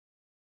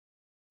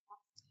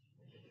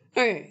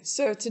Okay,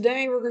 so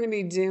today we're going to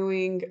be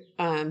doing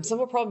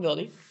simple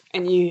probability,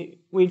 and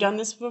we've done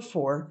this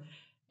before,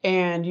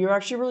 and you're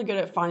actually really good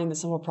at finding the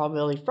simple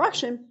probability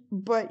fraction,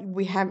 but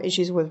we have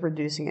issues with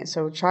reducing it,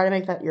 so try to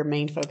make that your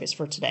main focus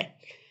for today.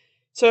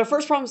 So the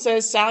first problem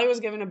says Sally was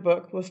given a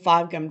book with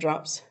 5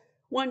 gumdrops,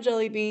 1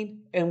 jelly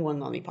bean, and 1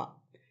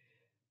 lollipop.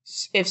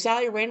 If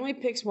Sally randomly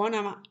picks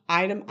one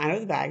item out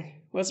of the bag,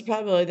 what's the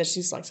probability that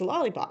she selects a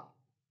lollipop?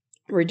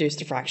 Reduce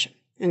the fraction.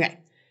 Okay.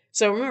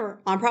 So remember,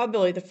 on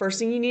probability, the first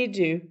thing you need to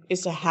do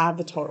is to have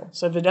the total.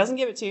 So if it doesn't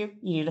give it to you,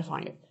 you need to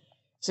find it.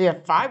 So you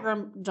have 5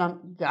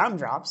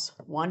 gumdrops,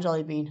 1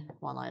 jelly bean,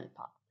 1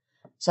 lollipop.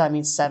 So that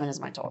means 7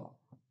 is my total.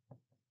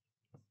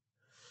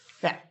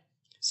 Okay.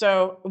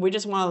 So we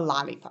just want a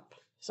lollipop.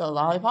 So a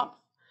lollipop,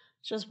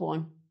 just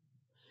 1.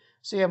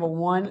 So you have a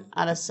 1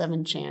 out of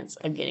 7 chance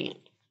of getting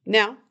it.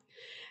 Now,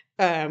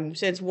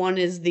 since 1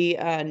 is the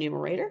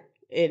numerator,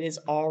 it is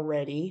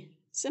already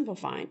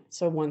simplifying.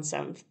 So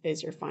 1/7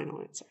 is your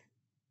final answer.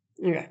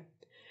 Okay.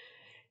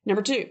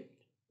 Number 2,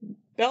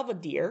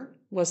 Belvedere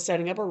was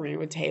setting up a room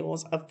with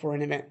tables up for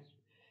an event.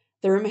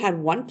 The room had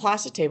 1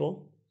 plastic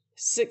table,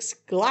 6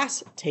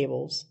 glass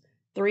tables,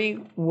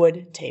 3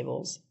 wood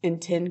tables,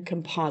 and 10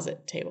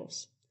 composite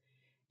tables.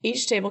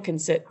 Each table can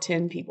sit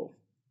 10 people.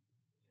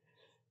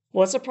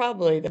 What's the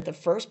probability that the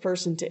first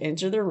person to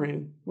enter the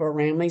room were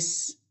randomly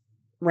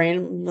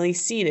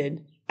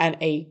seated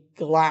at a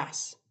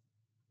glass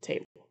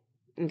table?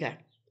 Okay.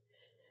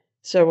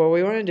 So what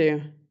we want to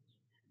do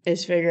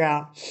is figure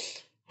out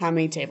how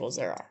many tables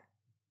there are.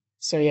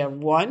 So you have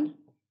 1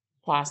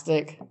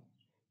 plastic,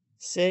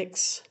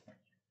 6,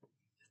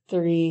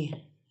 3,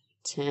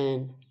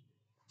 10.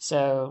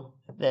 So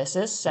this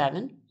is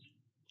 7.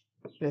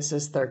 This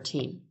is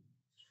 13.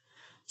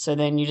 So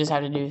then you just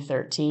have to do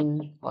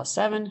 13 plus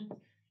 7,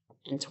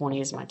 and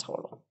 20 is my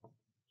total.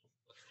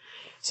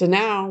 So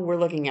now we're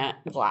looking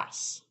at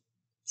glass.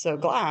 So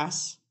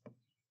glass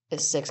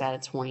is 6 out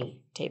of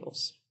 20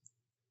 tables.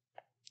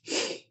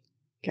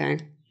 Okay.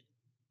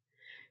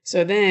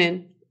 So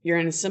then you're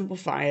going to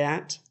simplify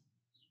that.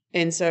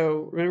 And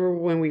so remember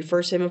when we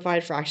first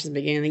simplified fractions at the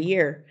beginning of the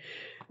year,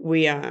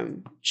 we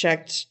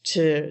checked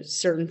to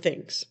certain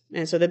things.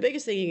 And so the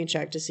biggest thing you can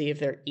check to see if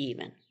they're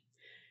even.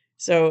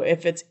 So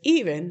if it's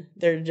even,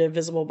 they're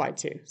divisible by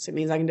 2. So it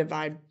means I can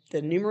divide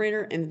the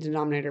numerator and the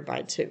denominator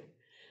by 2.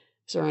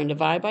 So we're going to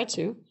divide by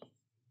 2.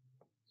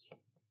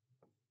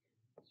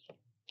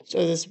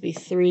 So this would be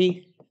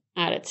 3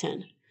 out of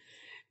 10.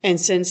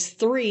 And since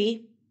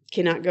 3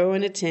 cannot go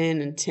into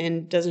 10 and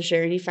 10 doesn't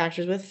share any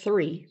factors with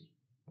 3,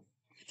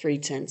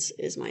 3/10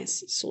 is my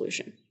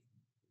solution.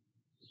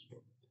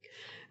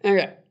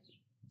 Okay.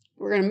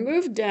 We're going to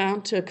move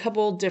down to a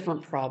couple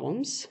different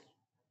problems.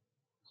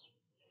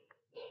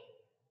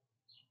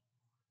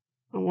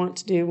 I want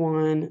to do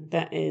one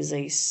that is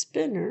a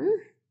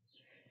spinner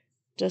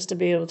just to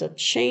be able to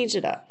change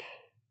it up.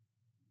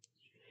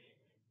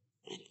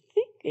 I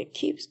think it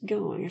keeps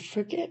going. I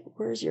forget,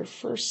 where's your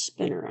first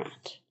spinner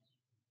at?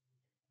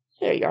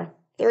 There you are.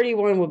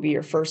 31 will be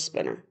your first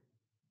spinner.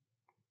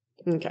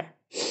 Okay.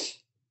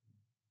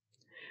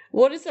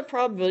 What is the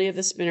probability of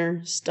the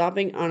spinner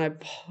stopping on a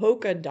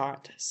polka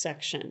dot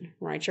section?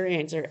 Write your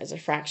answer as a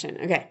fraction.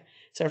 Okay.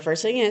 So the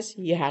first thing is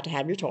you have to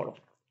have your total.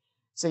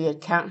 So you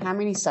count how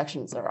many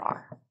sections there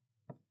are.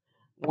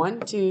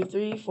 1, 2,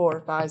 3,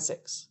 4, 5,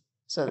 6.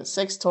 So the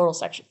 6 total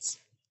sections.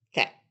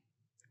 Okay.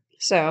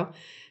 So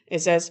it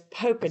says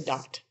polka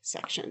dot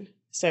section.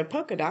 So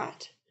polka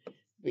dot would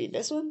be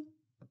this one,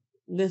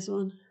 this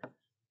one,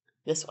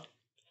 this one.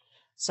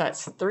 So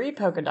it's 3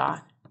 polka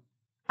dot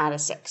out of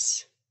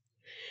 6.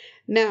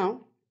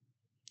 Now,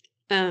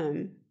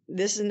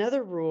 this is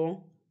another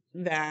rule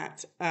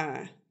that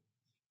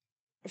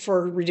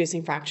for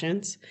reducing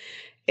fractions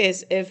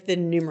is if the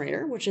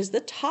numerator, which is the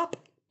top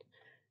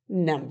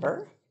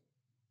number,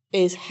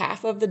 is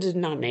half of the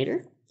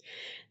denominator,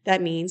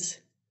 that means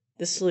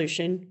the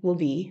solution will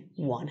be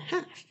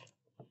 1/2.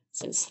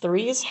 Since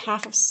 3 is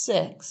half of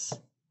 6,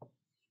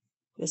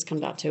 this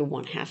comes out to a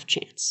 1/2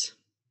 chance.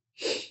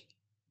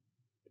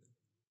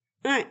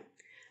 All right.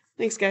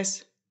 Thanks,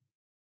 guys.